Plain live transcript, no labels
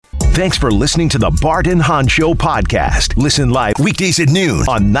Thanks for listening to the Bart and Hahn Show podcast. Listen live weekdays at noon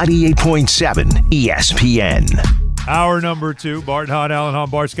on 98.7 ESPN. Hour number 2, Bart and Hahn, Alan Hahn,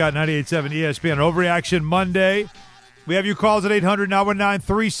 Bart Scott, 98.7 ESPN. Overreaction Monday. We have your calls at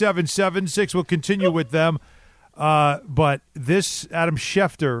 800-919-3776. We'll continue with them. But this, Adam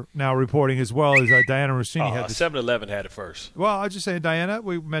Schefter now reporting as well as Diana Rossini had this. 7-Eleven had it first. Well, I was just saying, Diana,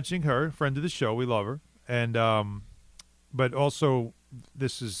 we mentioning her, friend of the show. We love her. And but also,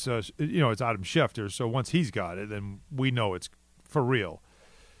 this is, it's Adam Schefter. So once he's got it, then we know it's for real.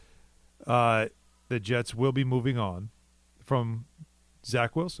 The Jets will be moving on from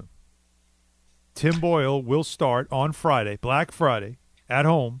Zach Wilson. Tim Boyle will start on Friday, Black Friday, at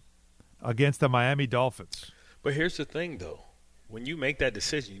home against the Miami Dolphins. But here's the thing, though. When you make that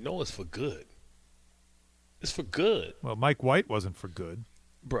decision, you know it's for good. It's for good. Well, Mike White wasn't for good.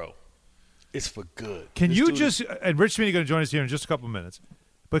 Bro, it's for good. Can you just – and Rich Cimini going to join us here in just a couple of minutes.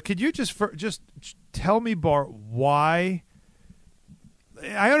 But could you just tell me, Bart, why –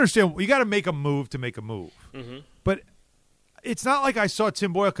 I understand you got to make a move to make a move. Mm-hmm. But it's not like I saw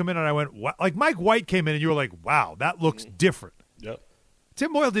Tim Boyle come in and I went, wow. Like Mike White came in and you were like, wow, that looks different. Yep.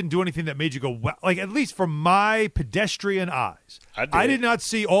 Tim Boyle didn't do anything that made you go, wow. Like, at least from my pedestrian eyes. I did not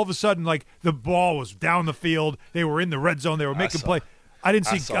see all of a sudden, like, the ball was down the field. They were in the red zone. They were making play. I didn't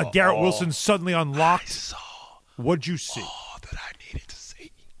see Garrett Wilson suddenly unlocked. I saw. What'd you see? All that I needed to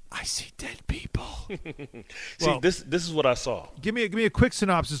see. I see dead people. See, this is what I saw. Give me a quick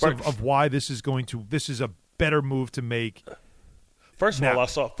synopsis of why this is a better move to make. First of all, I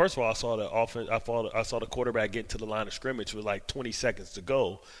saw the offense. I saw the quarterback get to the line of scrimmage with like 20 seconds to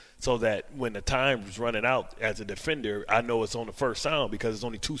go, so that when the time was running out as a defender, I know it's on the first sound because there's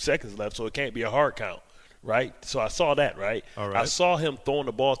only 2 seconds left, so it can't be a hard count, right? So I saw that, right? All right. I saw him throwing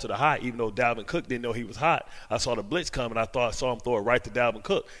the ball to the hot, even though Dalvin Cook didn't know he was hot. I saw the blitz coming. I saw him throw it right to Dalvin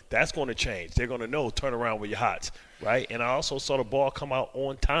Cook. That's going to change. They're going to know turn around with your hots. Right, and I also saw the ball come out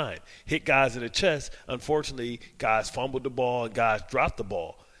on time, hit guys in the chest. Unfortunately, guys fumbled the ball and guys dropped the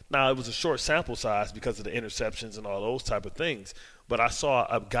ball. Now, it was a short sample size because of the interceptions and all those type of things, but I saw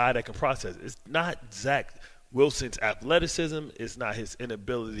a guy that can process. It's not Zach Wilson's athleticism. It's not his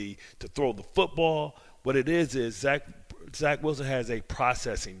inability to throw the football. What it is Zach Wilson has a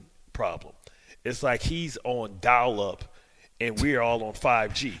processing problem. It's like he's on dial-up and we're all on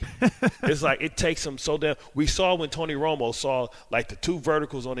 5G. It's like it takes him so damn – we saw when Tony Romo saw like the 2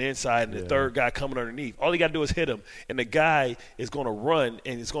 verticals on the inside and the third guy coming underneath. All he got to do is hit him, and the guy is going to run,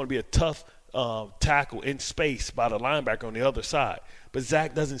 and it's going to be a tough tackle in space by the linebacker on the other side. But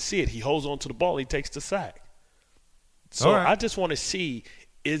Zach doesn't see it. He holds on to the ball. He takes the sack. So I just want to see,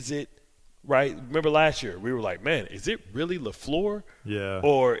 is it – right? Remember last year we were like, man, is it really LaFleur? Yeah.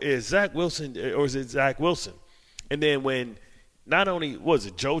 Or is Zach Wilson – or is it Zach Wilson? And then when – not only was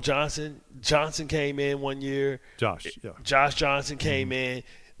it Joe Johnson came in one year. Josh Johnson came in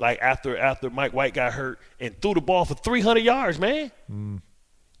like after Mike White got hurt and threw the ball for 300 yards, man.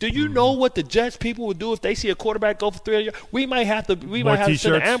 Do you know what the Jets people would do if they see a quarterback go for 300 yards? We might have to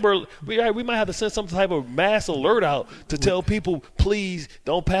send an Amber. We might have to send some type of mass alert out to tell people, please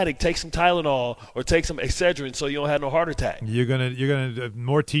don't panic. Take some Tylenol or take some Excedrin so you don't have no heart attack. You're gonna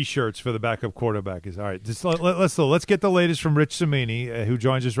more T-shirts for the backup quarterback. All right. Just let's get the latest from Rich Cimini, who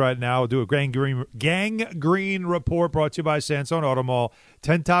joins us right now. We'll do a gang green report brought to you by Sansone Auto Mall.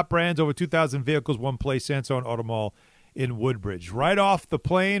 10 top brands, over 2,000 vehicles, one place. Sansone Auto Mall in Woodbridge. Right off the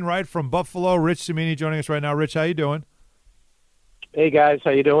plane, right from Buffalo, Rich Cimini joining us right now. Rich, how you doing? Hey, guys.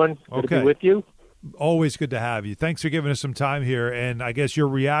 How you doing? Good to be with you. Always good to have you. Thanks for giving us some time here. And I guess your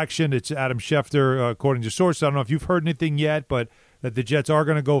reaction, it's Adam Schefter, according to sources. I don't know if you've heard anything yet, but that the Jets are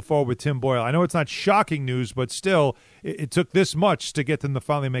going to go forward with Tim Boyle. I know it's not shocking news, but still, it took this much to get them to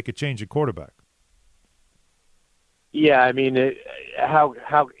finally make a change at quarterback. Yeah, I mean, how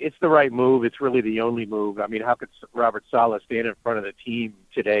it's the right move. It's really the only move. I mean, how could Robert Saleh stand in front of the team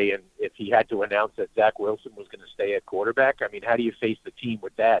today and if he had to announce that Zach Wilson was going to stay at quarterback? I mean, how do you face the team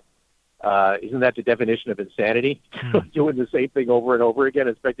with that? Isn't that the definition of insanity? Doing the same thing over and over again,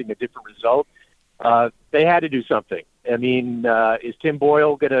 expecting a different result? They had to do something. I mean, is Tim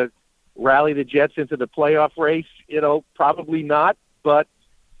Boyle going to rally the Jets into the playoff race? Probably not, but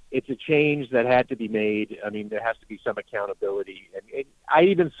it's a change that had to be made. I mean, there has to be some accountability. And I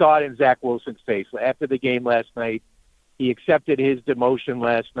even saw it in Zach Wilson's face. After the game last night, he accepted his demotion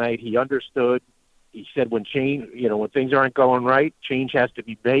last night. He understood. He said when things aren't going right, change has to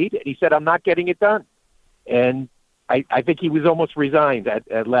be made. And he said, I'm not getting it done. And I think he was almost resigned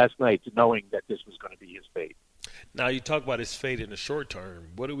at last night, knowing that this was going to be his fate. Now, you talk about his fate in the short term.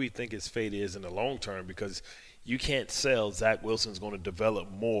 What do we think his fate is in the long term? Because you can't sell Zach Wilson's going to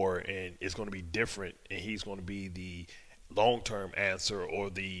develop more and it's going to be different and he's going to be the long-term answer or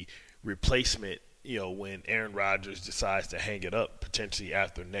the replacement, when Aaron Rodgers decides to hang it up potentially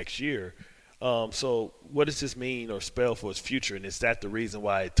after next year. So what does this mean or spell for his future, and is that the reason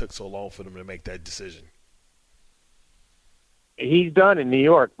why it took so long for them to make that decision? He's done in New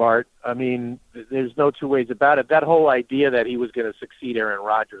York, Bart. I mean, there's no two ways about it. That whole idea that he was going to succeed Aaron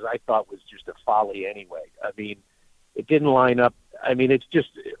Rodgers, I thought was just a folly anyway. I mean, it didn't line up. I mean, it's just,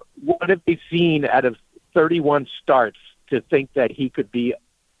 what have they seen out of 31 starts to think that he could be,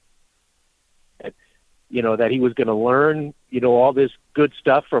 that he was going to learn, all this good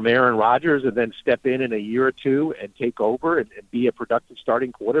stuff from Aaron Rodgers and then step in a year or two and take over and be a productive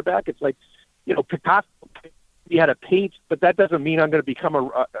starting quarterback? It's like, Picasso, he had a paint, but that doesn't mean I'm going to become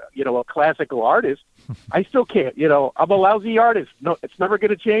a classical artist. I still can't. I'm a lousy artist. No, it's never going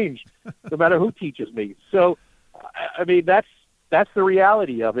to change, no matter who teaches me. So, I mean, that's the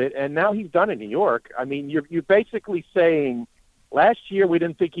reality of it. And now he's done in New York. I mean, you're basically saying last year we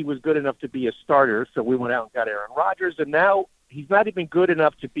didn't think he was good enough to be a starter, so we went out and got Aaron Rodgers, and now he's not even good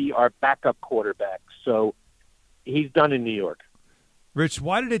enough to be our backup quarterback. So he's done in New York. Rich,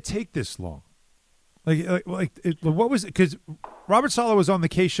 why did it take this long? What was it? Because Robert Saleh was on the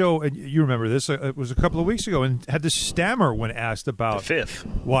K show, and you remember this. It was a couple of weeks ago, and had to stammer when asked about the fifth.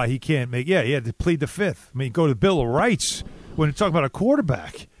 Why he can't make. Yeah, he had to plead the fifth. I mean, go to the Bill of Rights when you're talking about a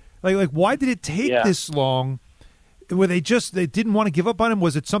quarterback. Like why did it take this long? Were they didn't want to give up on him?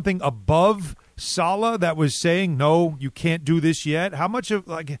 Was it something above Saleh that was saying no, you can't do this yet? How much of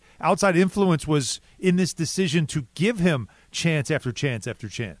outside influence was in this decision to give him chance after chance after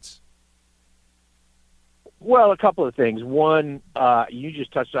chance? Well, a couple of things. One, you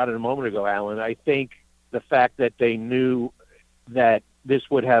just touched on it a moment ago, Alan. I think the fact that they knew that this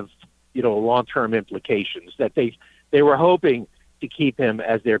would have, long-term implications, that they were hoping to keep him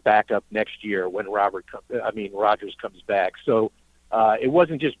as their backup next year when Rodgers comes back. So it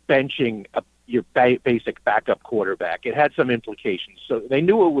wasn't just benching your basic backup quarterback. It had some implications. So they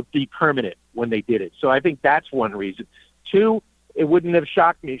knew it would be permanent when they did it. So I think that's one reason. Two, it wouldn't have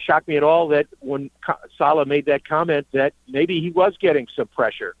shocked me at all that when Saleh made that comment that maybe he was getting some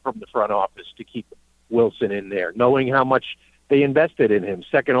pressure from the front office to keep Wilson in there, knowing how much they invested in him,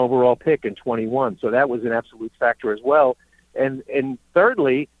 second overall pick in 21. So that was an absolute factor as well. And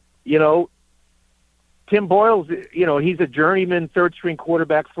thirdly, Tim Boyle's, he's a journeyman third-string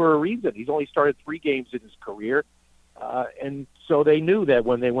quarterback for a reason. He's only started 3 games in his career. And so they knew that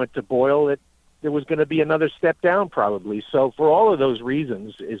when they went to Boyle that there was going to be another step down probably. So for all of those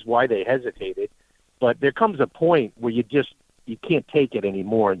reasons is why they hesitated. But there comes a point where you can't take it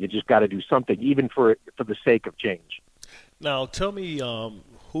anymore, and you just got to do something, even for the sake of change. Now, tell me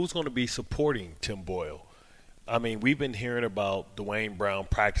who's going to be supporting Tim Boyle? I mean, we've been hearing about Dwayne Brown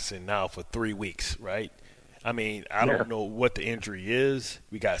practicing now for 3 weeks, right? I mean, I don't know what the injury is.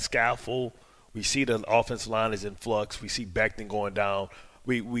 We got scaffold. We see the offensive line is in flux. We see Becton going down.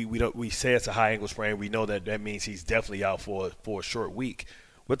 We say it's a high ankle sprain. We know that means he's definitely out for a short week.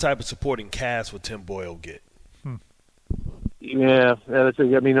 What type of supporting cast would Tim Boyle get? Yeah,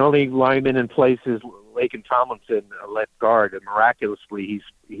 the only lineman in place is Laken Tomlinson, left guard, and miraculously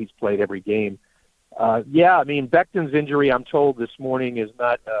he's played every game. Becton's injury, I'm told this morning, is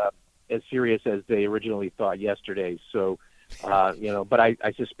not as serious as they originally thought yesterday. So, but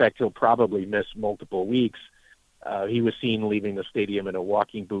I suspect he'll probably miss multiple weeks. He was seen leaving the stadium in a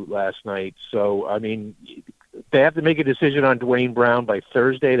walking boot last night. So, I mean, they have to make a decision on Dwayne Brown by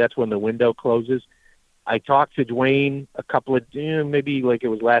Thursday. That's when the window closes. I talked to Dwayne a couple of, maybe like it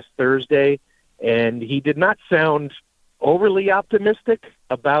was last Thursday, and he did not sound overly optimistic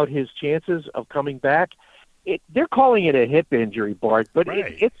about his chances of coming back. They're calling it a hip injury, Bart, but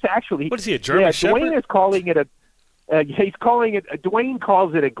right. It's actually... What is he, a German Shepherd? Dwayne is calling it Dwayne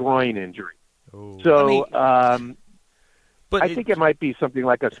calls it a groin injury. Oh. So I think it might be something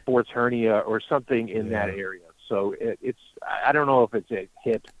like a sports hernia or something in that area. So I don't know if it's a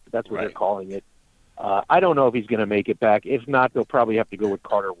hip. That's what they're calling it. I don't know if he's going to make it back. If not, they'll probably have to go with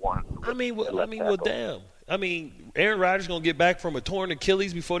Carter Warren. Damn. I mean, Aaron Rodgers going to get back from a torn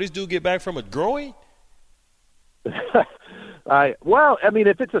Achilles before this dude get back from a groin? If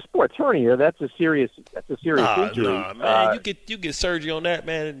it's a sports hernia, that's a serious injury. Nah, man, you get surgery on that,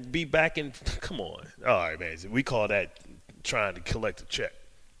 man, and be back in. Come on, all right, man. We call that trying to collect a check.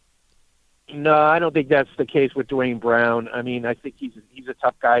 No, I don't think that's the case with Dwayne Brown. I mean, I think he's a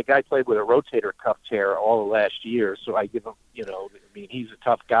tough guy. A guy played with a rotator cuff tear all of last year, so I give him. He's a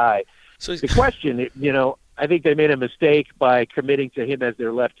tough guy. So the question, I think they made a mistake by committing to him as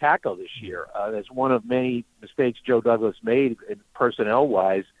their left tackle this year. That's one of many mistakes Joe Douglas made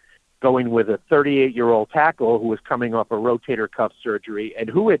personnel-wise, going with a 38-year-old tackle who was coming off a rotator cuff surgery and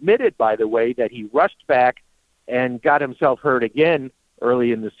who admitted, by the way, that he rushed back and got himself hurt again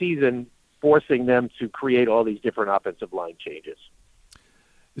early in the season, forcing them to create all these different offensive line changes.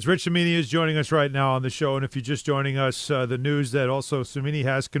 As Rich Cimini is joining us right now on the show, and if you're just joining us, the news that also Cimini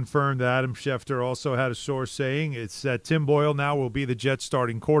has confirmed that Adam Schefter also had a source saying it's that Tim Boyle now will be the Jets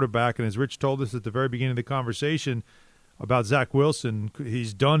starting quarterback. And as Rich told us at the very beginning of the conversation about Zach Wilson,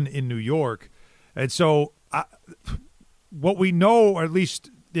 he's done in New York. And so what we know, or at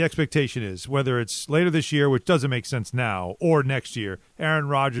least the expectation is, whether it's later this year, which doesn't make sense now, or next year, Aaron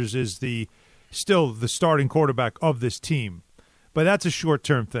Rodgers is still the starting quarterback of this team. But that's a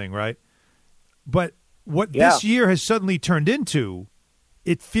short-term thing, right? But what this year has suddenly turned into,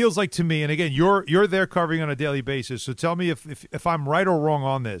 it feels like to me, and again, you're there covering on a daily basis, so tell me if I'm right or wrong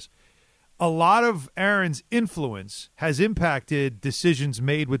on this. A lot of Aaron's influence has impacted decisions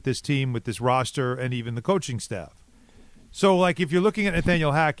made with this team, with this roster, and even the coaching staff. So, like, if you're looking at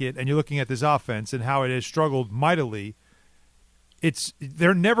Nathaniel Hackett and you're looking at this offense and how it has struggled mightily,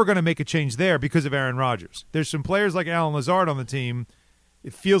 they're never going to make a change there because of Aaron Rodgers. There's some players like Alan Lazard on the team,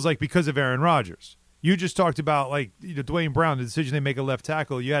 it feels like because of Aaron Rodgers. You just talked about, like, Dwayne Brown, the decision they make a left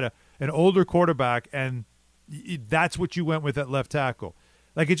tackle. You had an older quarterback, and that's what you went with at left tackle.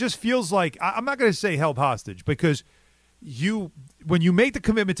 Like, it just feels like, I'm not going to say held hostage, because when you make the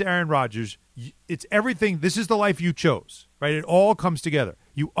commitment to Aaron Rodgers, it's everything. This is the life you chose, right? It all comes together.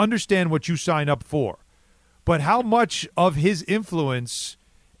 You understand what you signed up for. But how much of his influence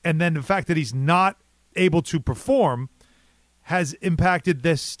and then the fact that he's not able to perform has impacted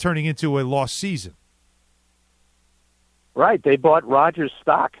this turning into a lost season? Right. They bought Rodgers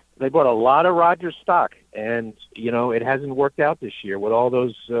stock. They bought a lot of Rodgers stock. And, it hasn't worked out this year with all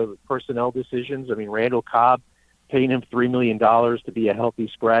those personnel decisions. I mean, Randall Cobb paying him $3 million to be a healthy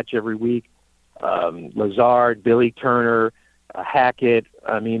scratch every week. Lazard, Billy Turner, Hackett.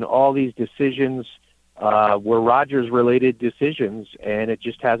 I mean, all these decisions were Rodgers-related decisions, and it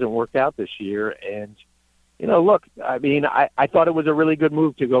just hasn't worked out this year. And, look, I mean, I thought it was a really good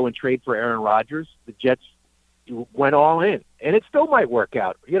move to go and trade for Aaron Rodgers. The Jets went all in, and it still might work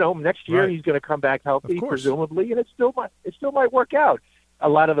out. Next year he's going to come back healthy, presumably, and it still might work out. A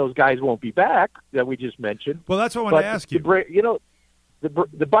lot of those guys won't be back that we just mentioned. Well, that's what I want to ask you. The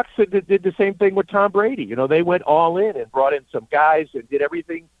Bucs did the same thing with Tom Brady. They went all in and brought in some guys and did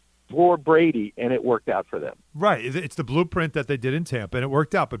everything for Brady, and it worked out for them. Right. It's the blueprint that they did in Tampa, and it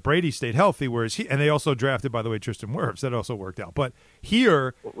worked out. But Brady stayed healthy, whereas and they also drafted, by the way, Tristan Wirfs. That also worked out. But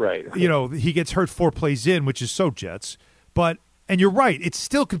here, right, he gets hurt 4 plays in, which is so Jets. And you're right, it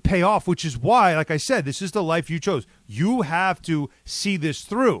still could pay off, which is why, like I said, this is the life you chose. You have to see this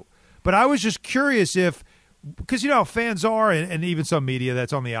through. But I was just curious because how fans are, and even some media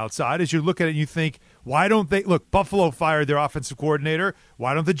that's on the outside, as you look at it and you think, why don't they – look, Buffalo fired their offensive coordinator.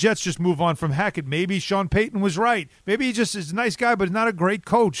 Why don't the Jets just move on from Hackett? Maybe Sean Payton was right. Maybe he just is a nice guy but not a great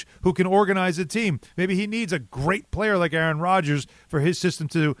coach who can organize a team. Maybe he needs a great player like Aaron Rodgers for his system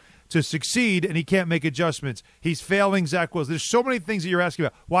to succeed, and he can't make adjustments. He's failing Zach Wilson. There's so many things that you're asking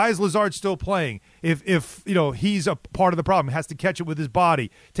about. Why is Lazard still playing? If he's a part of the problem, has to catch it with his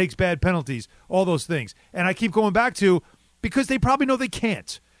body, takes bad penalties, all those things. And I keep going back to because they probably know they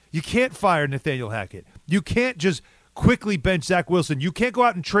can't. You can't fire Nathaniel Hackett. You can't just quickly bench Zach Wilson. You can't go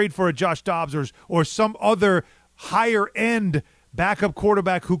out and trade for a Josh Dobbs or some other higher-end backup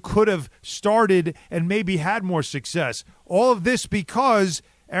quarterback who could have started and maybe had more success. All of this because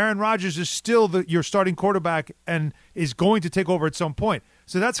Aaron Rodgers is still your starting quarterback and is going to take over at some point.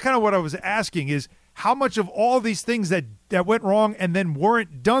 So that's kind of what I was asking is how much of all these things that went wrong and then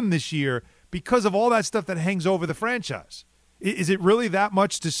weren't done this year because of all that stuff that hangs over the franchise? Is it really that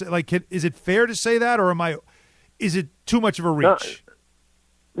much to say? Like, is it fair to say that, or is it too much of a reach?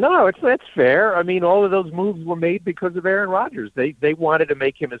 No, that's fair. I mean, all of those moves were made because of Aaron Rodgers. They wanted to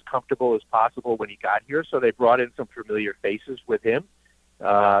make him as comfortable as possible when he got here, so they brought in some familiar faces with him.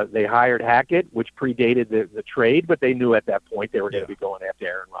 They hired Hackett, which predated the trade, but they knew at that point they were going to be going after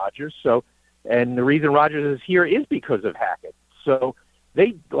Aaron Rodgers. So, and the reason Rodgers is here is because of Hackett. So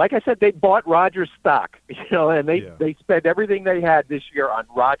they, like I said, they bought Rodgers stock, and they spent everything they had this year on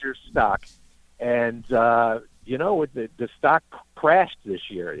Rodgers stock. And, the stock crashed this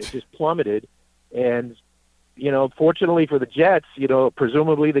year. It just plummeted. And, fortunately for the Jets,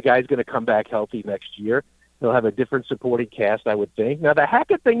 presumably the guy's going to come back healthy next year. He'll have a different supporting cast, I would think. Now, the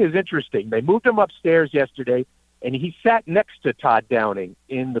Hackett thing is interesting. They moved him upstairs yesterday, and he sat next to Todd Downing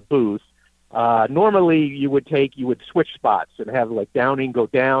in the booth. Normally you would switch spots and have like Downing go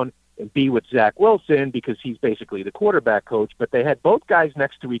down and be with Zach Wilson because he's basically the quarterback coach, but they had both guys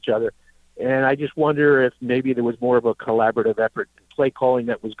next to each other. And I just wonder if maybe there was more of a collaborative effort in play calling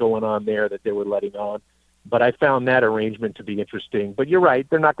that was going on there that they were letting on. But I found that arrangement to be interesting. But you're right,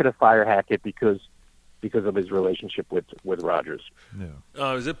 they're not going to fire Hackett because of his relationship with Rodgers.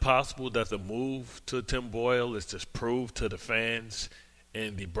 Yeah. Is it possible that the move to Tim Boyle is to prove to the fans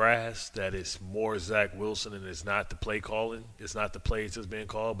and the brass that it's more Zach Wilson and it's not the play calling, it's not the plays that's being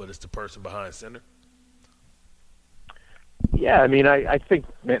called, but it's the person behind center? Yeah, I mean, I think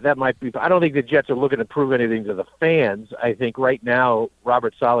that might be – I don't think the Jets are looking to prove anything to the fans. I think right now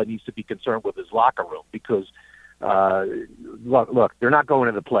Robert Saleh needs to be concerned with his locker room because, look, they're not going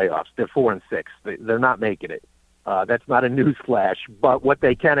to the playoffs. They're 4-6. They're not making it. That's not a news flash. But what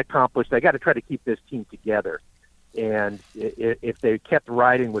they can accomplish, they got to try to keep this team together. And if they kept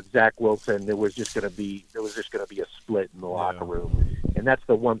riding with Zach Wilson, there was just going to be a split in the locker room, and that's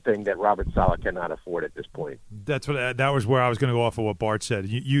the one thing that Robert Saleh cannot afford at this point. That was where I was going to go off of what Bart said.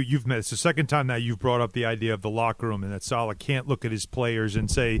 You've met. It's the second time now you've brought up the idea of the locker room and that Saleh can't look at his players and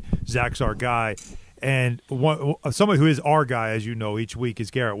say Zach's our guy. And somebody who is our guy, as you know, each week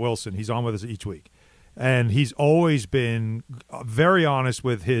is Garrett Wilson. He's on with us each week. And he's always been very honest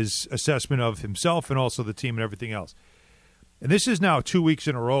with his assessment of himself and also the team and everything else. And this is now 2 weeks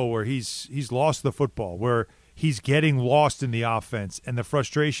in a row where he's lost the football, where he's getting lost in the offense, and the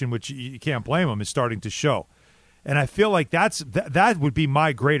frustration, which you can't blame him, is starting to show. And I feel like that would be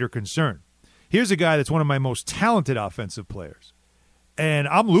my greater concern. Here's a guy that's one of my most talented offensive players, and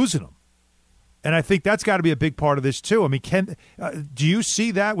I'm losing him. And I think that's got to be a big part of this too. I mean, do you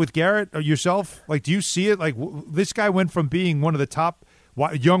see that with Garrett or yourself? Like, do you see it? Like, this guy went from being one of the top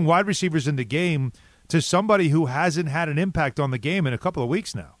young wide receivers in the game to somebody who hasn't had an impact on the game in a couple of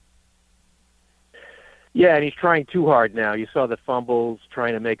weeks now. Yeah, and he's trying too hard now. You saw the fumbles,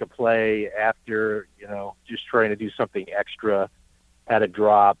 trying to make a play after, just trying to do something extra, had a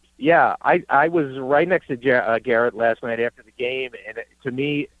drop. Yeah, I was right next to Garrett last night after the game, and to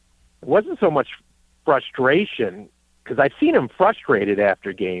me, it wasn't so much frustration, because I've seen him frustrated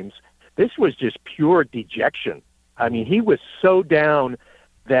after games. This was just pure dejection. I mean, he was so down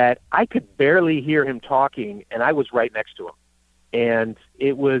that I could barely hear him talking, and I was right next to him. And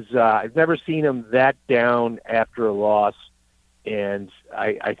it was I've never seen him that down after a loss, and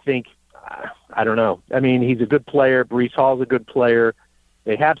I think, I don't know. I mean, he's a good player. Breece Hall's a good player.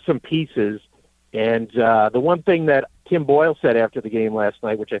 They have some pieces, and the one thing that Tim Boyle said after the game last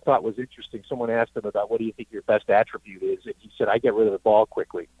night, which I thought was interesting, someone asked him about what do you think your best attribute is, and he said, I get rid of the ball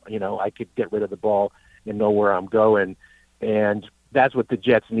quickly. I could get rid of the ball and know where I'm going, and that's what the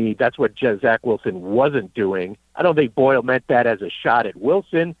Jets need. That's what Zach Wilson wasn't doing. I don't think Boyle meant that as a shot at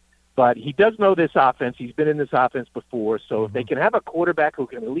Wilson, but he does know this offense. He's been in this offense before, so if they can have a quarterback who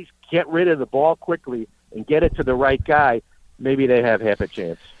can at least get rid of the ball quickly and get it to the right guy, maybe they have half a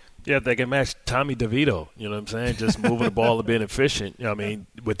chance. Yeah, if they can match Tommy DeVito, you know what I'm saying? Just moving the ball and being efficient. I mean,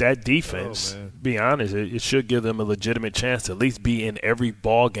 with that defense, be honest, it should give them a legitimate chance to at least be in every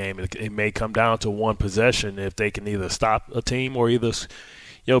ball game. It may come down to one possession if they can either stop a team or either,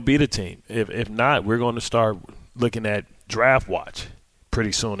 beat a team. If not, we're going to start looking at draft watch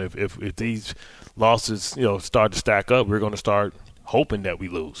pretty soon. If these losses, start to stack up, we're going to start hoping that we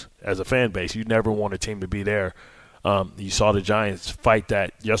lose as a fan base. You never want a team to be there. You saw the Giants fight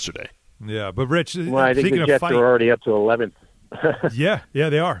that yesterday. Yeah, but Rich, I think the Jets are already up to 11th. yeah,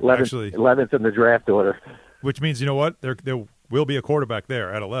 they are 11th, actually 11th in the draft order. Which means, you know what, there will be a quarterback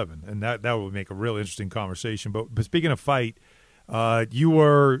there at 11, and that would make a real interesting conversation. But speaking of fight, you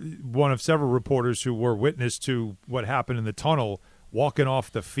were one of several reporters who were witness to what happened in the tunnel, walking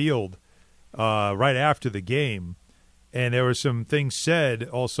off the field right after the game. And there were some things said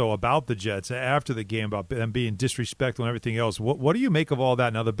also about the Jets after the game about them being disrespectful and everything else. What do you make of all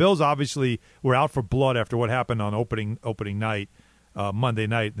that? Now, the Bills obviously were out for blood after what happened on opening night, Monday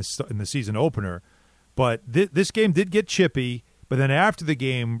night in the season opener. But this game did get chippy, but then after the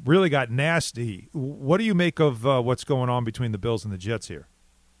game really got nasty. What do you make of what's going on between the Bills and the Jets here?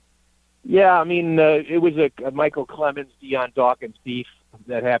 Yeah, I mean, it was a Michael Clemens, Deion Dawkins beef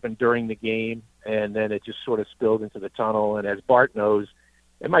that happened during the game, and then it just sort of spilled into the tunnel. And as Bart knows,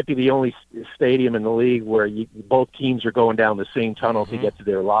 it might be the only stadium in the league where both teams are going down the same tunnel to get to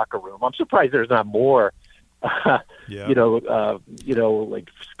their locker room. I'm surprised there's not more, like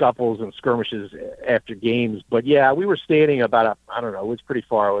scuffles and skirmishes after games. But yeah, we were standing about it was pretty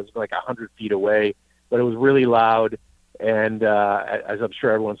far. It was like 100 feet away, but it was really loud. And as I'm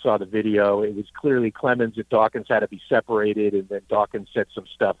sure everyone saw the video, it was clearly Clemens and Dawkins had to be separated, and then Dawkins said some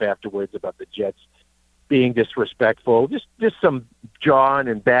stuff afterwards about the Jets being disrespectful. Just some jawing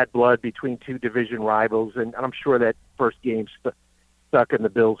and bad blood between two division rivals, and I'm sure that first game stuck in the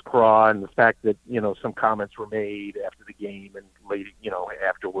Bills' craw, and the fact that some comments were made after the game and late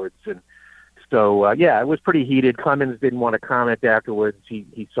afterwards, and so it was pretty heated. Clemens didn't want to comment afterwards.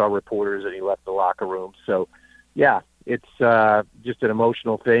 He saw reporters and he left the locker room. So it's just an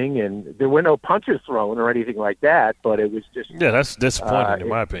emotional thing, and there were no punches thrown or anything like that, but it was just that's disappointing in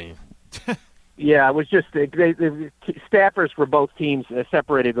my opinion. Yeah, it was just the staffers for both teams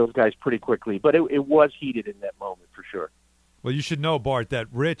separated those guys pretty quickly, but it was heated in that moment for sure. Well, you should know, Bart, that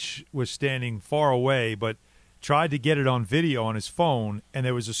Rich was standing far away, but tried to get it on video on his phone, and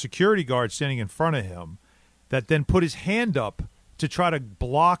there was a security guard standing in front of him that then put his hand up to try to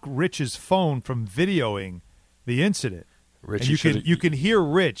block Rich's phone from videoing the incident. Rich, and you can hear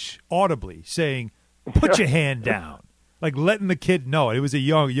Rich audibly saying, "Put your hand down," like letting the kid know. It was a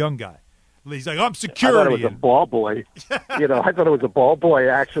young guy. He's like, "I'm security." I thought it was a ball boy. I thought it was a ball boy,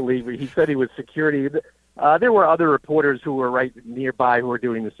 actually. He said he was security. There were other reporters who were right nearby who were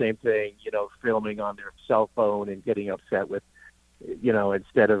doing the same thing, filming on their cell phone and getting upset with,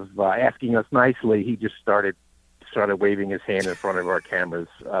 instead of asking us nicely, he just started waving his hand in front of our cameras.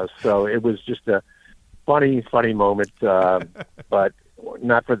 So it was just a funny moment, but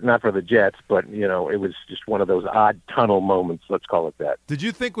not for the Jets, but it was just one of those odd tunnel moments. Let's call it that. Did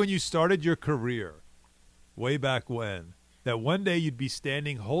you think when you started your career, way back when, that one day you'd be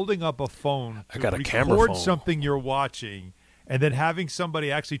standing holding up a phone to record something you're watching, and then having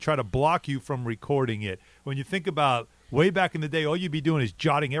somebody actually try to block you from recording it? When you think about way back in the day, all you'd be doing is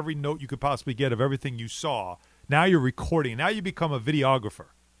jotting every note you could possibly get of everything you saw. Now you're recording. Now you become a videographer.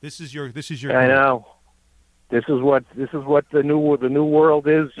 This is your. I know. This is what the new world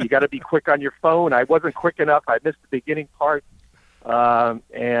is. You got to be quick on your phone. I wasn't quick enough. I missed the beginning part.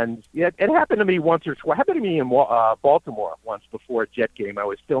 And it happened to me once or twice. It happened to me in Baltimore once before a Jet game. I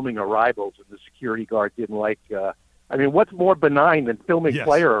was filming arrivals, and the security guard didn't like. What's more benign than filming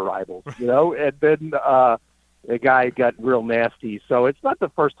player arrivals? And then the guy got real nasty. So it's not the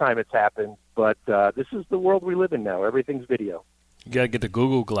first time it's happened, but this is the world we live in now. Everything's video. You gotta get the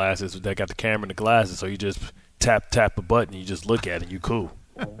Google glasses that got the camera and the glasses, so you just tap a button, you just look at it, and you cool.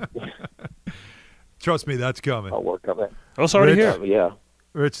 Trust me, that's coming. I'll work on that. Oh, sorry to hear. Yeah.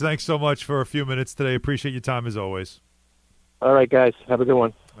 Rich, thanks so much for a few minutes today. Appreciate your time as always. All right, guys. Have a good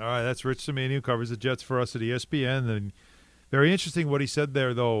one. All right, that's Rich Cimini, who covers the Jets for us at ESPN. And very interesting what he said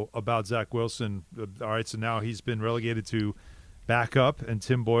there, though, about Zach Wilson. All right, so now he's been relegated to backup, and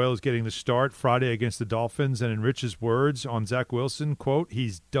Tim Boyle is getting the start Friday against the Dolphins. And in Rich's words on Zach Wilson, quote,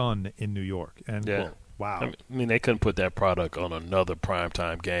 "He's done in New York." And quote. Wow. I mean, they couldn't put that product on another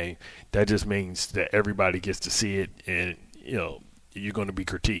primetime game. That just means that everybody gets to see it, and you're going to be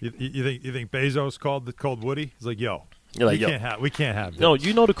critiqued. You think Bezos called Woody? He's like, "Yo, we can't have this." No,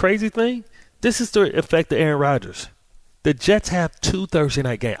 you know the crazy thing? This is the effect of Aaron Rodgers. The Jets have 2 Thursday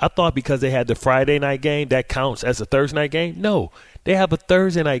night games. I thought because they had the Friday night game, that counts as a Thursday night game. No, they have a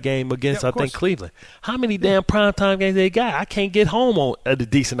Thursday night game against, I think, Cleveland. How many damn primetime games they got? I can't get home at a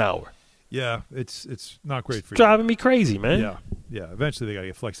decent hour. Yeah, it's not great for you. Driving me crazy, man. Yeah. Eventually they got to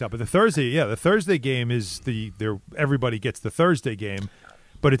get flexed out. But the Thursday game is everybody gets the Thursday game.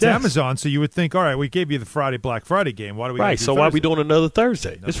 But it's Amazon, so you would think, all right, we gave you the Black Friday game. Why do we? Right. So why are we doing another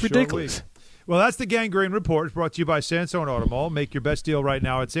Thursday? It's ridiculous. Well, that's the Gangrene Report, brought to you by Sansone Automall. Make your best deal right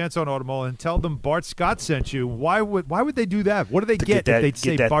now at Sansone Automall, and tell them Bart Scott sent you. Why would they do that? What do they get if they'd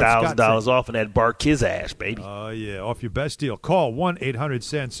say Bart Scott $1,000 off and that Bart Kiz ass, baby? Oh, yeah, off your best deal. Call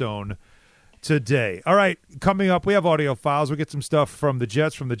 1-800-SANSONE today. All right, coming up, we have audio files. We'll get some stuff from the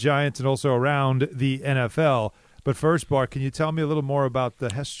Jets, from the Giants, and also around the NFL. But first, Bart, can you tell me a little more about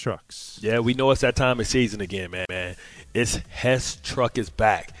the Hess trucks? Yeah, we know it's that time of season again, man. It's Hess truck is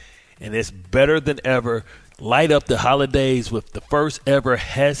back. And it's better than ever. Light up the holidays with the first ever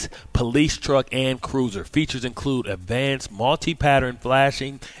Hess police truck and cruiser. Features include advanced multi-pattern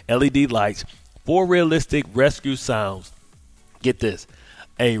flashing LED lights, 4 realistic rescue sounds. Get this,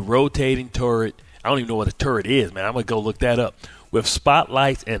 a rotating turret. I don't even know what a turret is, man. I'm going to go look that up. With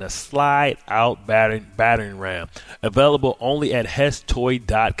spotlights and a slide-out battering ram. Available only at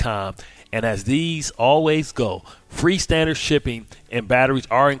HessToy.com. And as these always go, free standard shipping and batteries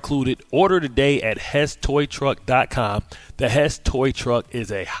are included. Order today at HessToyTruck.com. The Hess Toy Truck is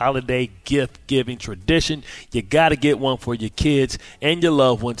a holiday gift-giving tradition. You got to get one for your kids and your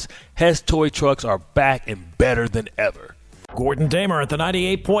loved ones. Hess Toy Trucks are back and better than ever. Gordon Damer at the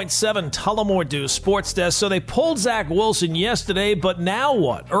 98.7 Tullamore Dew Sports Desk. So they pulled Zach Wilson yesterday, but now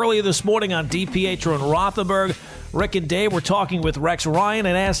what? Earlier this morning on DiPietro and Rothenberg, Rick and Dave were talking with Rex Ryan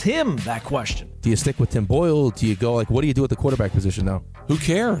and asked him that question. Do you stick with Tim Boyle? Do you go, what do you do at the quarterback position now? Who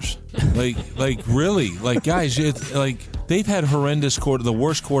cares? Really? Guys, they've had the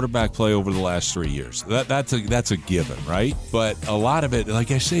worst quarterback play over the last 3 years. That's a given, right? But a lot of it,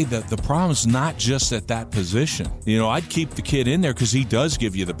 like I say, the problem is not just at that position. I'd keep the kid in there because he does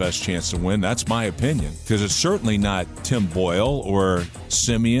give you the best chance to win. That's my opinion. Because it's certainly not Tim Boyle or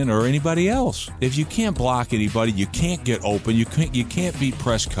Simeon or anybody else. If you can't block anybody, you can't get open, you can't beat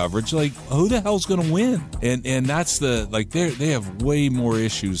press coverage. Who the hell's going to win? And that's they have way more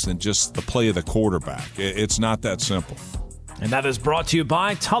issues than just the play of the quarterback. It's not that simple. And that is brought to you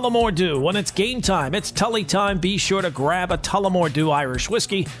by Tullamore Dew. When it's game time, it's Tully time. Be sure to grab a Tullamore Dew Irish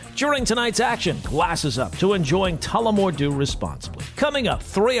whiskey during tonight's action. Glasses up to enjoying Tullamore Dew responsibly. Coming up,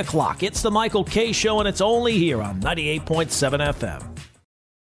 3 o'clock, it's the Michael K. Show, and it's only here on 98.7 FM.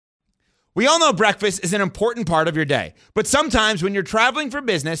 We all know breakfast is an important part of your day, but sometimes when you're traveling for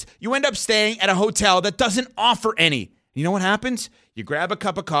business, you end up staying at a hotel that doesn't offer any. You know what happens? You grab a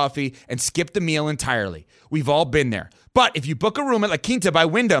cup of coffee and skip the meal entirely. We've all been there. But if you book a room at La Quinta by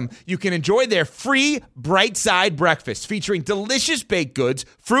Wyndham, you can enjoy their free Bright Side breakfast featuring delicious baked goods,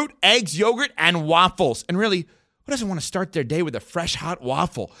 fruit, eggs, yogurt, and waffles. And really, who doesn't want to start their day with a fresh hot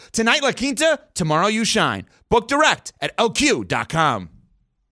waffle? Tonight, La Quinta, tomorrow you shine. Book direct at lq.com.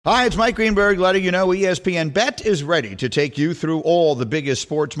 Hi, it's Mike Greenberg letting you know ESPN Bet is ready to take you through all the biggest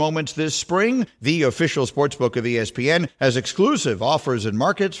sports moments this spring. The official sportsbook of ESPN has exclusive offers and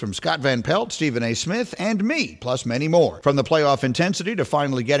markets from Scott Van Pelt, Stephen A. Smith, and me, plus many more. From the playoff intensity to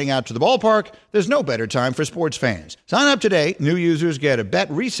finally getting out to the ballpark, there's no better time for sports fans. Sign up today. New users get a bet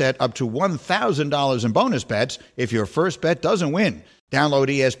reset up to $1,000 in bonus bets if your first bet doesn't win. Download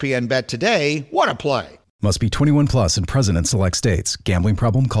ESPN Bet today. What a play. Must be 21 plus and present in select states. Gambling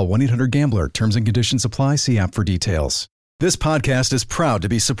problem? Call 1-800-GAMBLER. Terms and conditions apply. See app for details. This podcast is proud to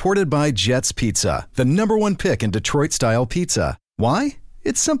be supported by Jets Pizza, the #1 pick in Detroit-style pizza. Why?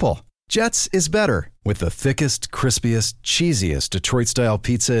 It's simple. Jets is better. With the thickest, crispiest, cheesiest Detroit-style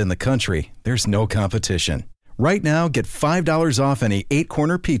pizza in the country, there's no competition. Right now, get $5 off any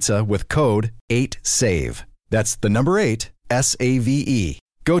 8-corner pizza with code 8SAVE. That's the number 8, S-A-V-E.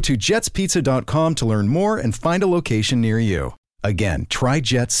 Go to jetspizza.com to learn more and find a location near you. Again, try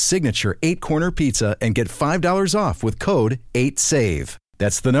Jet's signature 8-corner pizza and get $5 off with code 8SAVE.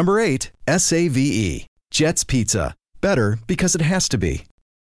 That's the number 8, S-A-V-E. Jet's Pizza. Better because it has to be.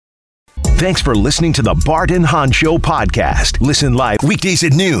 Thanks for listening to the Bart and Hahn Show podcast. Listen live weekdays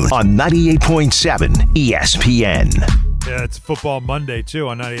at noon on 98.7 ESPN. Yeah, it's Football Monday, too,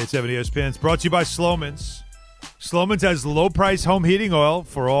 on 98.7 ESPN. It's brought to you by Slomin's. Slomin's has low-price home heating oil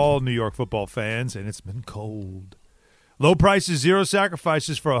for all New York football fans, and it's been cold. Low prices, zero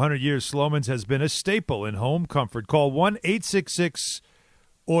sacrifices for 100 years. Slomin's has been a staple in home comfort. Call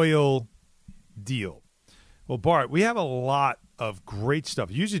 1-866-OIL-DEAL. Well, Bart, we have a lot of great stuff.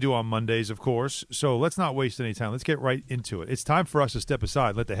 We usually do on Mondays, of course, so let's not waste any time. Let's get right into it. It's time for us to step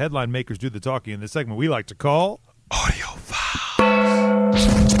aside, let the headline makers do the talking in this segment we like to call Audio File.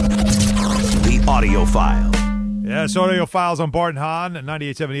 The Audio File. Yes, Audio Files on Bart and Hahn.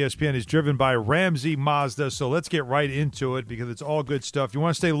 98.7 ESPN is driven by Ramsey Mazda, so let's get right into it because it's all good stuff. You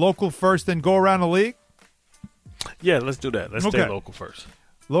want to stay local first, then go around the league? Yeah, let's do that. Let's stay local first.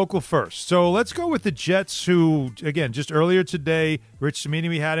 Local first. So let's go with the Jets who, again, just earlier today, Rich Cimini,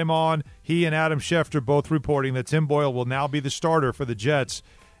 we had him on. He and Adam Schefter both reporting that Tim Boyle will now be the starter for the Jets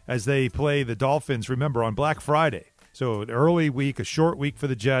as they play the Dolphins, remember, on Black Friday. So an early week, a short week for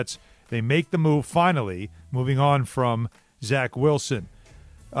the Jets. They make the move finally, moving on from Zach Wilson.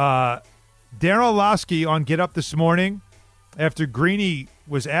 Darren Orlovsky on Get Up this morning, after Greeny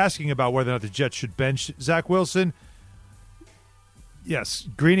was asking about whether or not the Jets should bench Zach Wilson. Yes,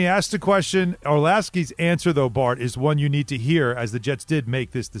 Greeny asked the question. Orlovsky's answer, though, Bart, is one you need to hear as the Jets did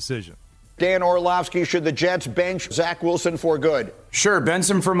make this decision. Dan Orlovsky, should the Jets bench Zach Wilson for good? Sure, bench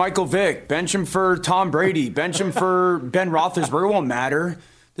him for Michael Vick. Bench him for Tom Brady. Bench him for Ben Roethlisberger. It won't matter.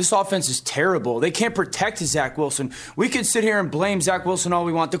 This offense is terrible. They can't protect Zach Wilson. We could sit here and blame Zach Wilson all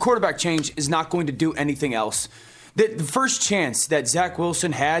we want. The quarterback change is not going to do anything else. The first chance that Zach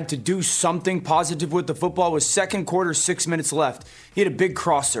Wilson had to do something positive with the football was second quarter, 6 minutes left. He had a big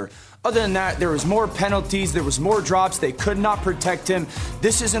crosser. Other than that, there was more penalties. There was more drops. They could not protect him.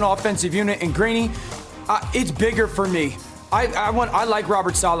 This is an offensive unit. And Greeny, it's bigger for me. I like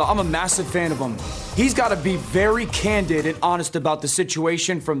Robert Saleh. I'm a massive fan of him. He's got to be very candid and honest about the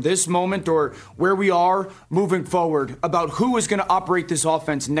situation from this moment or where we are moving forward about who is going to operate this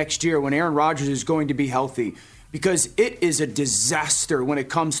offense next year when Aaron Rodgers is going to be healthy. Because it is a disaster when it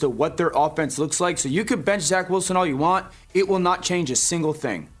comes to what their offense looks like. So you could bench Zach Wilson all you want. It will not change a single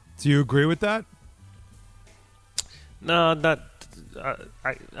thing. Do you agree with that? No, not.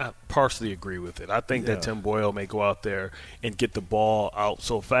 I partially agree with it. I think that Tim Boyle may go out there and get the ball out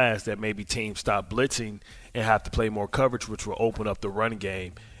so fast that maybe teams stop blitzing and have to play more coverage, which will open up the run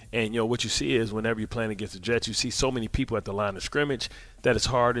game. And, what you see is whenever you're playing against the Jets, you see so many people at the line of scrimmage that it's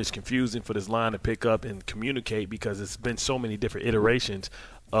hard, it's confusing for this line to pick up and communicate because it's been so many different iterations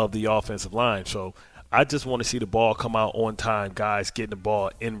of the offensive line. So I just want to see the ball come out on time, guys getting the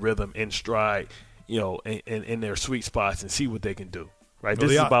ball in rhythm, in stride, in their sweet spots and see what they can do. Right?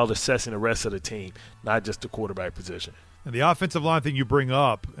 This is about assessing the rest of the team, not just the quarterback position. And the offensive line thing you bring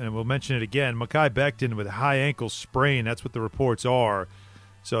up, and we'll mention it again, Mekhi Becton with a high ankle sprain, that's what the reports are.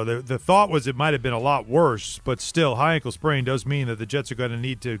 So the thought was it might have been a lot worse, but still, high ankle sprain does mean that the Jets are going to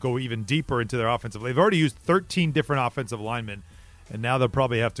need to go even deeper into their offensive line. They've already used 13 different offensive linemen, and now they'll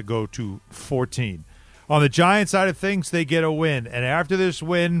probably have to go to 14. On the Giants side of things, they get a win. And after this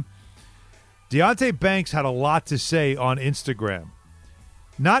win, Deonte Banks had a lot to say on Instagram.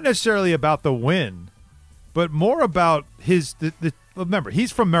 Not necessarily about the win, but more about his remember,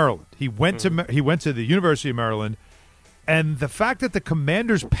 he's from Maryland. He went to the University of Maryland. And the fact that the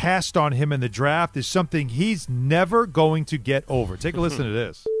Commanders passed on him in the draft is something he's never going to get over. Take a listen to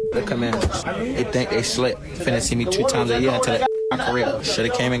this. The Commanders, they think they slick. Finna see me 2 times a year until my career. Should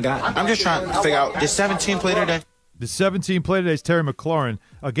have came and got. I'm just trying to figure out, did 17 play today? The 17 play today is Terry McLaurin.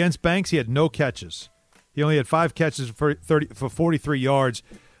 Against Banks, he had no catches. He only had 5 catches for 43 yards.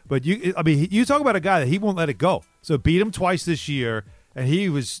 But you talk about a guy that he won't let it go. So beat him twice this year, and he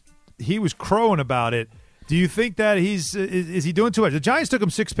was crowing about it. Do you think that is he doing too much? The Giants took him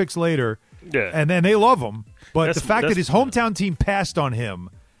 6 picks later, and then they love him. But the fact that his hometown team passed on him,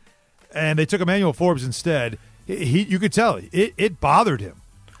 and they took Emmanuel Forbes instead, you could tell it bothered him.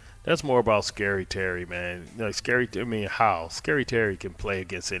 That's more about Scary Terry, man. Scary Terry can play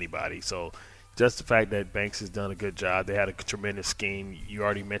against anybody. So just the fact that Banks has done a good job, they had a tremendous scheme. You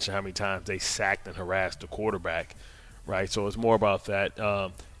already mentioned how many times they sacked and harassed the quarterback, right? So it's more about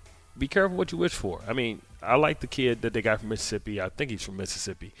that. Be careful what you wish for. I mean, I like the kid that they got from Mississippi. I think he's from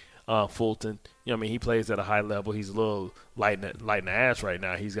Mississippi, Fulton. He plays at a high level. He's a little light in the ass right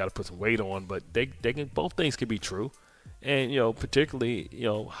now. He's got to put some weight on, but they can, both things can be true. And, particularly,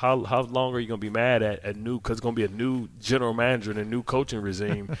 how long are you going to be mad at a new – because it's going to be a new general manager and a new coaching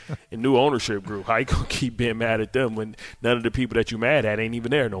regime and new ownership group. How you going to keep being mad at them when none of the people that you mad at ain't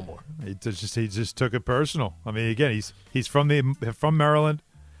even there no more? He just took it personal. I mean, again, he's from Maryland.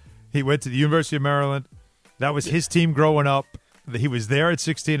 He went to the University of Maryland. That was his team growing up. He was there at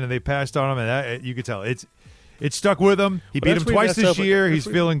 16, and they passed on him, and you could tell it stuck with him. He beat him twice this year. He's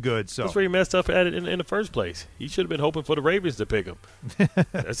feeling good. So that's where he messed up at it in the first place. He should have been hoping for the Ravens to pick him.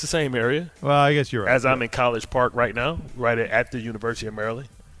 That's the same area. Well, I guess you're right. As I'm in College Park right now, right at the University of Maryland.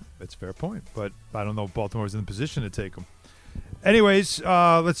 That's a fair point, but I don't know if Baltimore's in the position to take him. Anyways,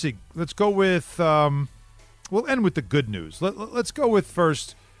 let's see. Let's go with we'll end with the good news. Let's go with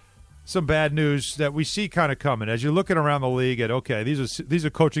first some bad news that we see kind of coming as you're looking around the league at, okay, these are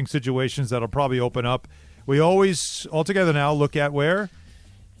coaching situations that'll probably open up. We always, all together now, look at where?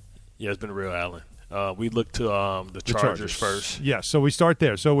 Yeah, it's been real, Allen. We look to the Chargers first. Yeah, so we start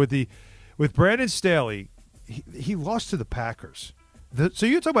there. So with Brandon Staley, he lost to the Packers. So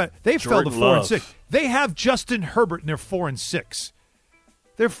you're talking about they fell to 4-6. They have Justin Herbert and they're 4-6.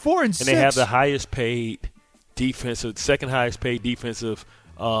 They're 4-6. And they have the highest paid defensive, second highest paid defensive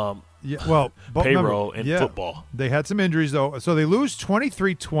payroll in football. They had some injuries, though. So they lose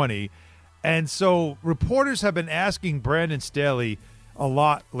 23-20. And so reporters have been asking Brandon Staley a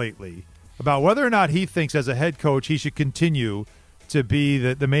lot lately about whether or not he thinks as a head coach he should continue to be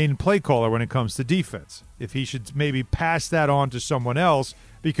the main play caller when it comes to defense. If he should maybe pass that on to someone else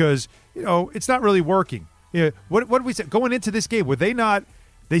because, it's not really working. What did we say? Going into this game,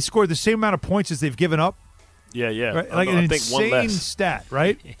 they scored the same amount of points as they've given up? Yeah. Right? Like an insane stat,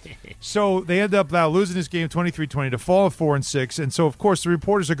 right? So they end up now losing this game 23-20 to fall at 4-6. And so, of course, the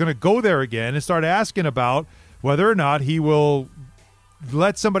reporters are going to go there again and start asking about whether or not he will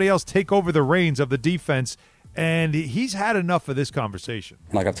let somebody else take over the reins of the defense And he's had enough of this conversation.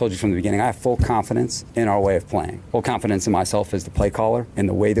 Like I've told you from the beginning, I have full confidence in our way of playing. Full confidence in myself as the play caller, in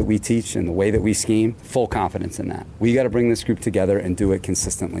the way that we teach, and the way that we scheme. Full confidence in that. We got to bring this group together and do it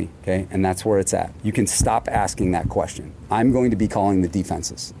consistently, okay? And that's where it's at. You can stop asking that question. I'm going to be calling the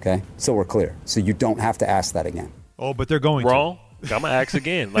defenses, okay? So we're clear. So you don't have to ask that again. Oh, but they're going wrong. I'm going to ask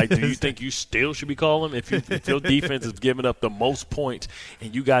again. Like, do you think you still should be calling if your defense is giving up the most points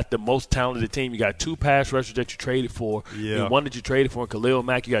and you got the most talented team? You got 2 pass rushers that you traded for. Yeah. And one that you traded for, Khalil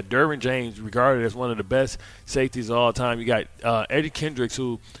Mack. You got Derwin James, regarded as one of the best safeties of all time. You got Eddie Kendricks,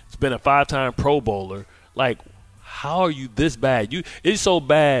 who's been a 5-time Pro Bowler. Like, how are you this bad? It's so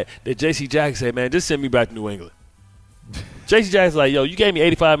bad that J.C. Jackson said, man, just send me back to New England. J.C. Jackson's like, yo, you gave me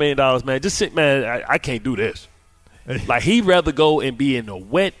 $85 million, man. Just sit, man, I can't do this. Like, he'd rather go and be in the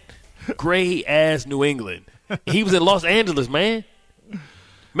wet, gray-ass New England. He was in Los Angeles, man,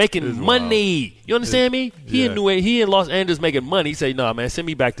 making money. Wild. You understand me? He in Los Angeles making money. He say, no, man, send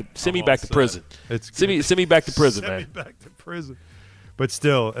me back to prison. Send me back to prison, man. Send me back to prison. But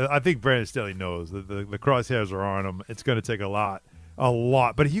still, I think Brandon Staley knows that the crosshairs are on him. It's going to take a lot.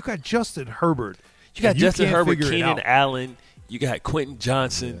 But you got Justin Herbert. You got Justin Herbert, Keenan Allen. You got Quentin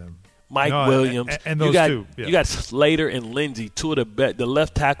Johnson. Mike Williams, and those two. Yeah. You got Slater and Lindsey, 2 of the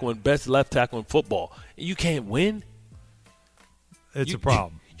left tackle and best left tackle in football. You can't win. It's a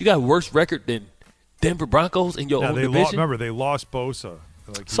problem. You got a worse record than Denver Broncos in your own division. Remember, they lost Bosa.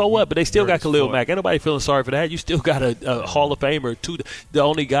 So what? But they still got Khalil Mack. Ain't nobody feeling sorry for that. You still got a Hall of Famer, the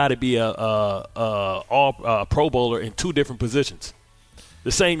only guy to be a Pro Bowler in 2 different positions,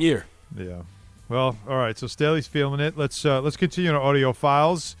 the same year. Yeah. Well, all right. So Staley's feeling it. Let's continue our audio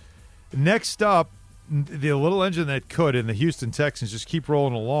files. Next up, the little engine that could, and the Houston Texans just keep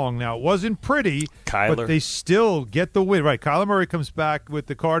rolling along. Now, it wasn't pretty, but they still get the win. Right, Kyler Murray comes back with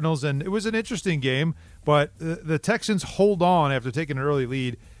the Cardinals, and it was an interesting game, but the Texans hold on after taking an early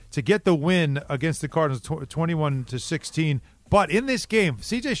lead to get the win against the Cardinals 21-16. But in this game,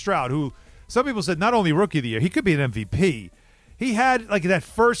 C.J. Stroud, who some people said not only Rookie of the Year, he could be an MVP. He had like that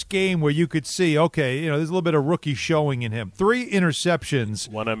first game where you could see, okay, there's a little bit of rookie showing in him. 3 interceptions.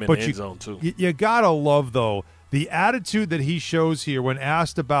 One of them in the end zone, too. You got to love, though, the attitude that he shows here when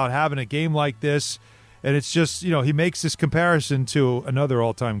asked about having a game like this. And it's just, he makes this comparison to another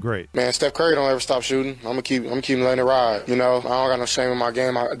all-time great. Man, Steph Curry don't ever stop shooting. I'm gonna keep letting it ride. I don't got no shame in my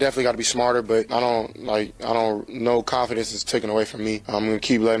game. I definitely got to be smarter, but no confidence is taken away from me. I'm gonna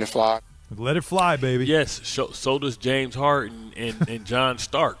keep letting it fly. Let it fly, baby. Yes, so does James Harden and John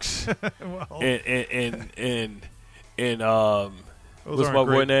Starks. Well, and what's my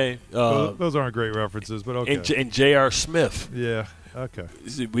boy name? Those aren't great references, but okay. And J.R. Smith. Yeah. Okay.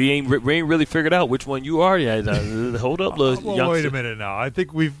 We ain't really figured out which one you are yet. Hold up, little youngster. Wait a minute now. I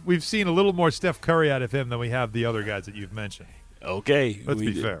think we've seen a little more Steph Curry out of him than we have the other guys that you've mentioned. Okay. Let's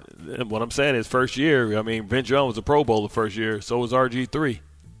be fair. What I'm saying is first year, Ben Jones was a Pro Bowler first year. So was RG3.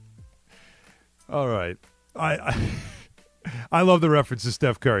 All right. I love the reference to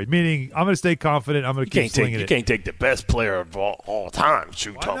Steph Curry, meaning I'm going to stay confident. I'm going to keep slinging it. You can't take the best player of all time.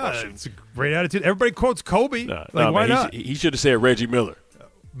 Why not? It's a great attitude. Everybody quotes Kobe. Why not? He should have said Reggie Miller.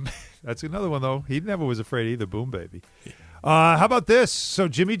 That's another one, though. He never was afraid either. Boom, baby. How about this? So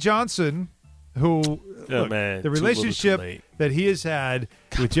Jimmy Johnson, who the relationship that he has had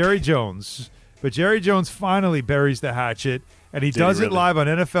with Jerry Jones, but Jerry Jones finally buries the hatchet, and he does it live on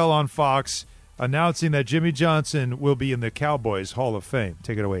NFL on Fox, announcing that Jimmy Johnson will be in the Cowboys Hall of Fame.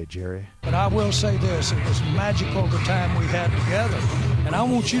 Take it away, Jerry. But I will say this, it was magical the time we had together. And I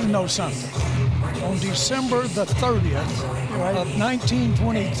want you to know something. On December the 30th of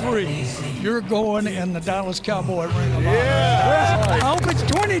 1923, you're going in the Dallas Cowboy Ring of Honor. Yeah! I hope it's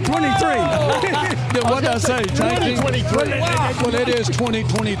 2023. What did I say? 2023. Well, it is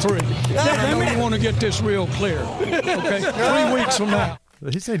 2023. I know you want to get this real clear. Okay? 3 weeks from now.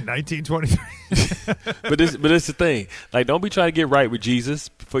 Did he say 1923? but it's the thing. Like, don't be trying to get right with Jesus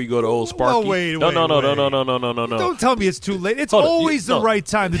before you go to old Sparky. Wait. No. Don't tell me it's too late. It's always the right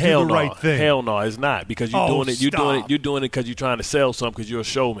time to do the right thing. Hell no, it's not, because you're doing it. You're doing it because you're trying to sell something because you're a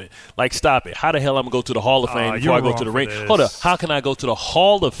showman. Like, stop it. How the hell I'm gonna go to the Hall of Fame before I go to the ring? Hold up. How can I go to the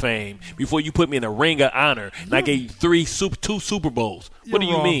Hall of Fame before you put me in a Ring of Honor and I gave you 2 Super Bowls? What do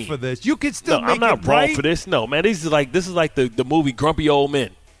you mean? For this, you can still. No, I'm not wrong for this. No, man. This is like the movie Grumpy Old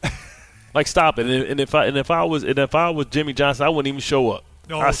Men. Like, stop it. And if I was Jimmy Johnson, I wouldn't even show up.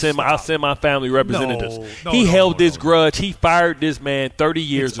 I'll send my family representatives. He held this grudge. He fired this man 30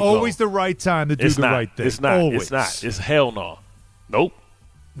 years ago. It's always the right time to do the right thing. It's not. Always. It's not. It's hell no. Nope.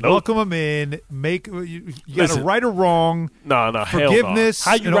 Welcome them in. You got to right or wrong. No, forgiveness.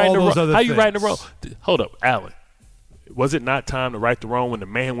 Hell no. How you and writing all the those wrong? other How you things. writing the wrong? Hold up, Alan. Was it not time to right the wrong when the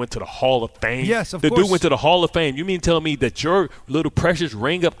man went to the Hall of Fame? Yes, of the course. The dude went to the Hall of Fame. You mean tell me that your little precious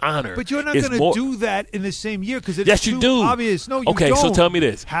ring of honor? But you're not going to do that in the same year because it's yes, you too do. obvious. No, you okay, don't. so tell me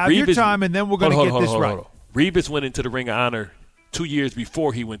this. Have your time, and then we're going to get this right. Revis went into the Ring of Honor 2 years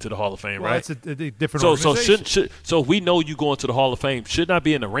before he went to the Hall of Fame, well, right? That's a different organization. So if we know you going to the Hall of Fame, shouldn't I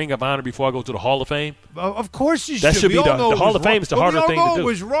be in the Ring of Honor before I go to the Hall of Fame? Of course you should. That should be the Hall of Fame is the harder thing to do. We all know it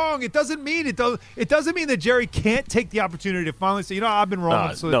was wrong. It doesn't mean that Jerry can't take the opportunity to finally say, I've been wrong.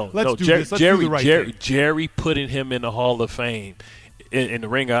 Let's do this. Let's do the right thing. Jerry putting him in the Hall of Fame in the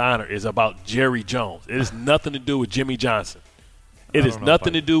Ring of Honor is about Jerry Jones. It has nothing to do with Jimmy Johnson. It has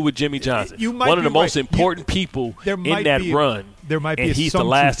nothing to do with Jimmy Johnson. One of the most important people in that run, and he's the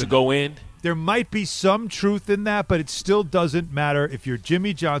last to go in. There might be some truth in that, but it still doesn't matter. If you're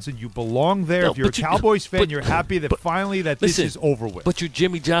Jimmy Johnson, you belong there. If you're a Cowboys fan, you're happy that finally this is over with. But you're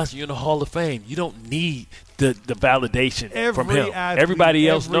Jimmy Johnson. You're in the Hall of Fame. You don't need the validation from him. Athlete, everybody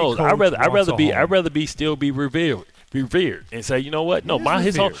else knows. I'd rather be revered and say, you know what? No,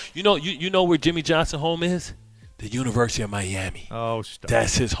 his home. You know where Jimmy Johnson home is? The University of Miami. Oh, stop.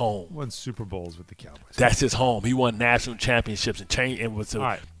 That's his home. Won Super Bowls with the Cowboys. That's his home. He won national championships and was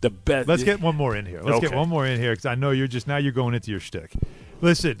the best. Let's get one more in here. Get one more in here because I know you're going into your shtick.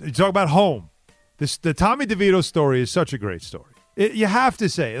 Listen, you talk about home. The Tommy DeVito story is such a great story. You have to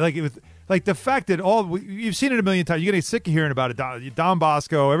say, like the fact that you've seen it a million times. You're getting sick of hearing about it. Don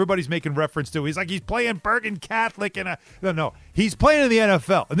Bosco, everybody's making reference to. He's playing Bergen Catholic no, he's playing in the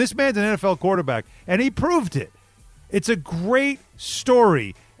NFL, and this man's an NFL quarterback, and he proved it. It's a great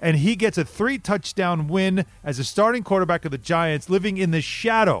story, and he gets a 3-touchdown win as a starting quarterback of the Giants, living in the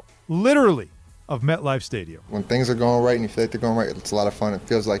shadow, literally, of MetLife Stadium. When things are going right and you feel like they're going right, it's a lot of fun. It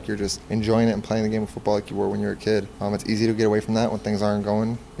feels like you're just enjoying it and playing the game of football like you were when you were a kid. It's easy to get away from that when things aren't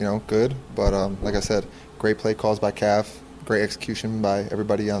going, good. But like I said, great play calls by CAF, great execution by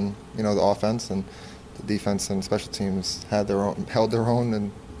everybody on, the offense, and the defense and special teams held their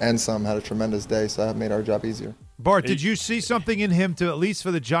own, and some had a tremendous day, so that made our job easier. Bart, did you see something in him to, at least for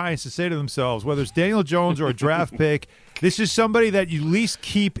the Giants, to say to themselves, whether it's Daniel Jones or a draft pick, this is somebody that you at least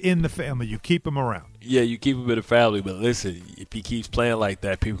keep in the family. You keep him around. Yeah, you keep him in the family. But listen, if he keeps playing like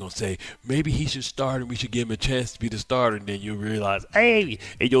that, people are going to say, maybe he should start and we should give him a chance to be the starter. And then you realize, hey,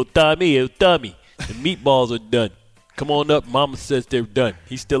 yo, Tommy, the meatballs are done. Come on up. Mama says they're done.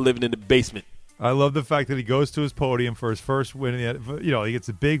 He's still living in the basement. I love the fact that he goes to his podium for his first win. He gets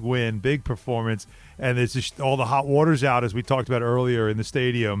a big win, big performance, and it's just all the hot water's out, as we talked about earlier in the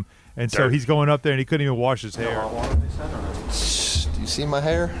stadium. And so he's going up there, and he couldn't even wash his hair. Do you see my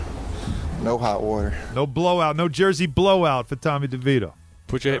hair? No hot water. No blowout. No Jersey blowout for Tommy DeVito.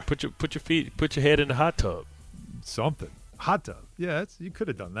 Put your head in the hot tub. Something. Hot tub. Yeah, you could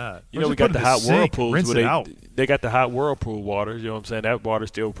have done that. We got the hot whirlpools. Rinse it out. They got the hot whirlpool water. You know what I'm saying? That water's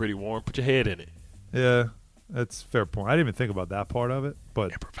still pretty warm. Put your head in it. Yeah, that's a fair point. I didn't even think about that part of it.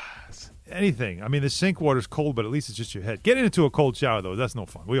 But improvise. Anything. I mean, the sink water's cold, but at least it's just your head. Getting into a cold shower, though, that's no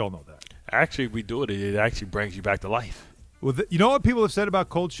fun. We all know that. Actually, we do it. It actually brings you back to life. Well, you know what people have said about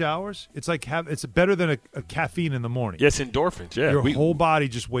cold showers? It's like it's better than a caffeine in the morning. Yes, endorphins. Yeah, your whole body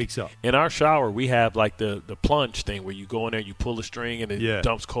just wakes up. In our shower, we have like the plunge thing where you go in there, you pull the string, and it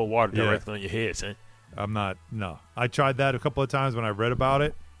dumps cold water directly on your head. Son. No. I tried that a couple of times when I read about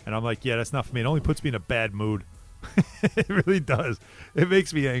it, and I'm like, yeah, that's not for me. It only puts me in a bad mood. It really does. It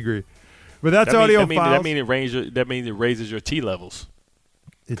makes me angry. But that's audio files. That means it raises your T levels.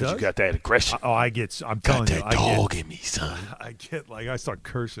 Because you got that aggression. I'm telling you. That dog in me, son. I start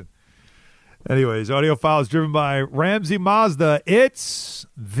cursing. Anyways, audio files driven by Ramsey Mazda. It's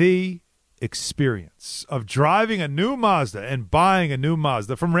the experience of driving a new Mazda and buying a new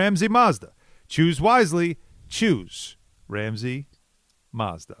Mazda from Ramsey Mazda. Choose wisely. Choose Ramsey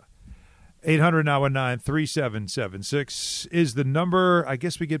Mazda. 800-919-3776 is the number. I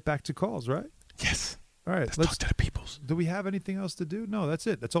guess we get back to calls, right? Yes. All right, let's talk to the peoples. Do we have anything else to do? No, that's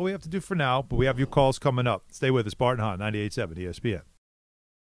it. That's all we have to do for now, but we have your calls coming up. Stay with us. Bart and Hahn, 98.7 ESPN.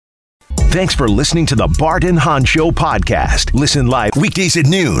 Thanks for listening to the Bart and Hahn Show podcast. Listen live weekdays at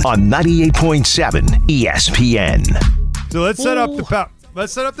noon on 98.7 ESPN. So let's set up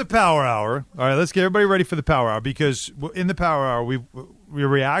the power hour. All right, let's get everybody ready for the power hour, because in the power hour, your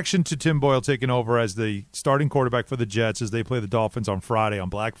reaction to Tim Boyle taking over as the starting quarterback for the Jets as they play the Dolphins on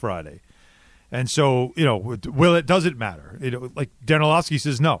Black Friday. And so, does it matter? Like Danilowski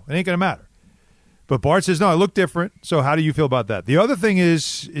says, no, it ain't going to matter. But Bart says, no, it looked different. So how do you feel about that? The other thing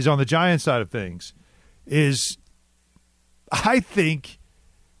is on the Giants side of things, is I think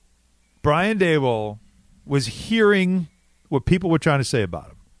Brian Daboll was hearing what people were trying to say about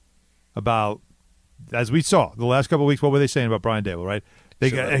him. About, as we saw the last couple of weeks, what were they saying about Brian Daboll, right? They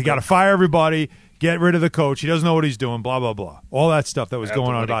got to fire everybody, get rid of the coach. He doesn't know what he's doing, blah, blah, blah. All that stuff that was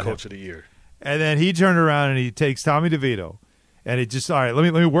going on about him. Coach of the year. And then he turned around and he takes Tommy DeVito, and he just, all right,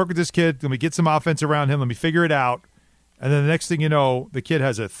 let me work with this kid. Let me get some offense around him. Let me figure it out. And then the next thing you know, the kid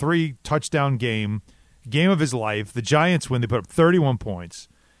has a 3-touchdown game of his life. The Giants win. They put up 31 points.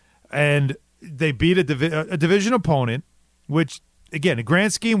 And they beat a division opponent, which, again, a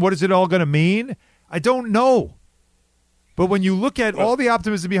grand scheme, what is it all going to mean? I don't know. But when you look at all the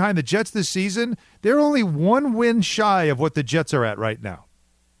optimism behind the Jets this season, they're only one win shy of what the Jets are at right now.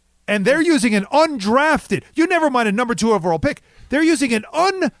 And they're using an undrafted, you never mind a number 2 overall pick, they're using an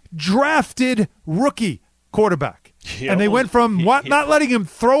undrafted rookie quarterback. And they went from not letting him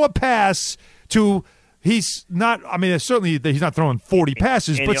throw a pass to he's not, I mean, certainly he's not throwing 40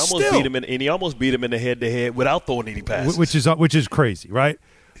 passes, but still. He almost beat him in the head-to-head without throwing any passes. Which is crazy, right?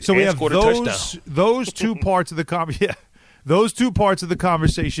 So we have those two parts of the those two parts of the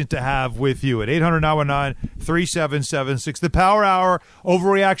conversation to have with you at 800-919-3776. The Power Hour,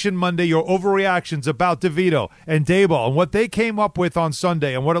 Overreaction Monday, your overreactions about DeVito and Daboll and what they came up with on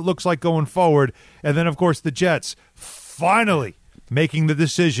Sunday and what it looks like going forward. And then, of course, the Jets finally making the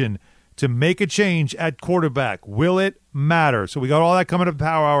decision to make a change at quarterback. Will it matter? So we got all that coming up at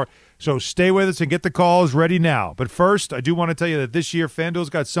Power Hour. So stay with us and get the calls ready now. But first, I do want to tell you that this year,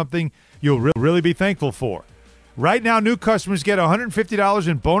 FanDuel's got something you'll really be thankful for. Right now, new customers get $150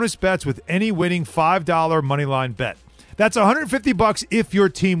 in bonus bets with any winning $5 moneyline bet. That's $150 if your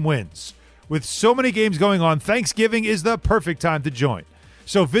team wins. With so many games going on, Thanksgiving is the perfect time to join.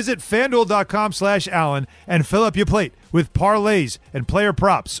 So visit FanDuel.com/Allen and fill up your plate with parlays and player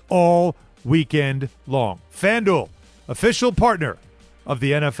props all weekend long. FanDuel, official partner of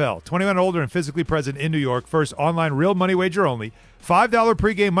the NFL. 21 and older and physically present in New York. First online real money wager only. $5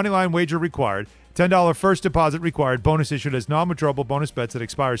 pregame moneyline wager required. $10 first deposit required. Bonus issued as non-withdrawable bonus bets that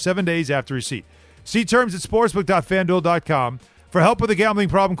expire 7 days after receipt. See terms at sportsbook.fanduel.com. For help with a gambling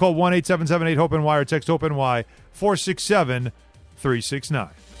problem, call 1-877-8-HOPE-NY or text HOPE-NY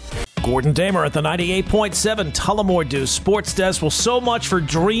 467-369. Gordon Damer at the 98.7 Tullamore Dew Sports Desk. Well, so much for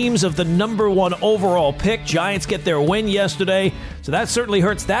dreams of the number 1 overall pick. Giants get their win yesterday, so that certainly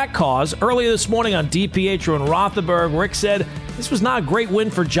hurts that cause. Earlier this morning on DiPietro and Rothenberg, Rick said this was not a great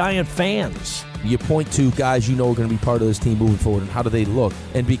win for Giant fans. You point to guys you know are going to be part of this team moving forward, and how do they look?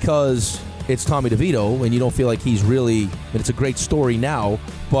 And because it's Tommy DeVito, and you don't feel like he's really, and it's a great story now,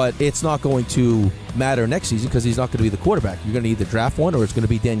 but it's not going to matter next season because he's not going to be the quarterback. You're going to either draft one or it's going to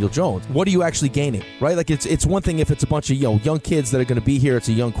be Daniel Jones. What are you actually gaining, right? Like it's one thing if it's a bunch of young kids that are going to be here. It's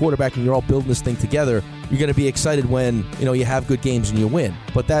a young quarterback, and you're all building this thing together. You're going to be excited when you have good games and you win.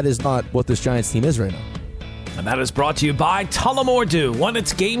 But that is not what this Giants team is right now. And that is brought to you by Tullamore Dew. When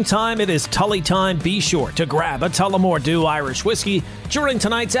it's game time, it is Tully time. Be sure to grab a Tullamore Dew Irish whiskey during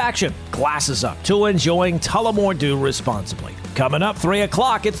tonight's action. Glasses up to enjoying Tullamore Dew responsibly. Coming up 3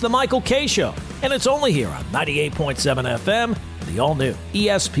 o'clock, it's the Michael K. Show. And it's only here on 98.7 FM, the all-new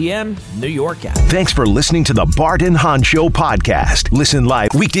ESPN New York app. Thanks for listening to the Bart and Hahn Show podcast. Listen live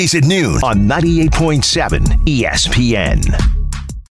weekdays at noon on 98.7 ESPN.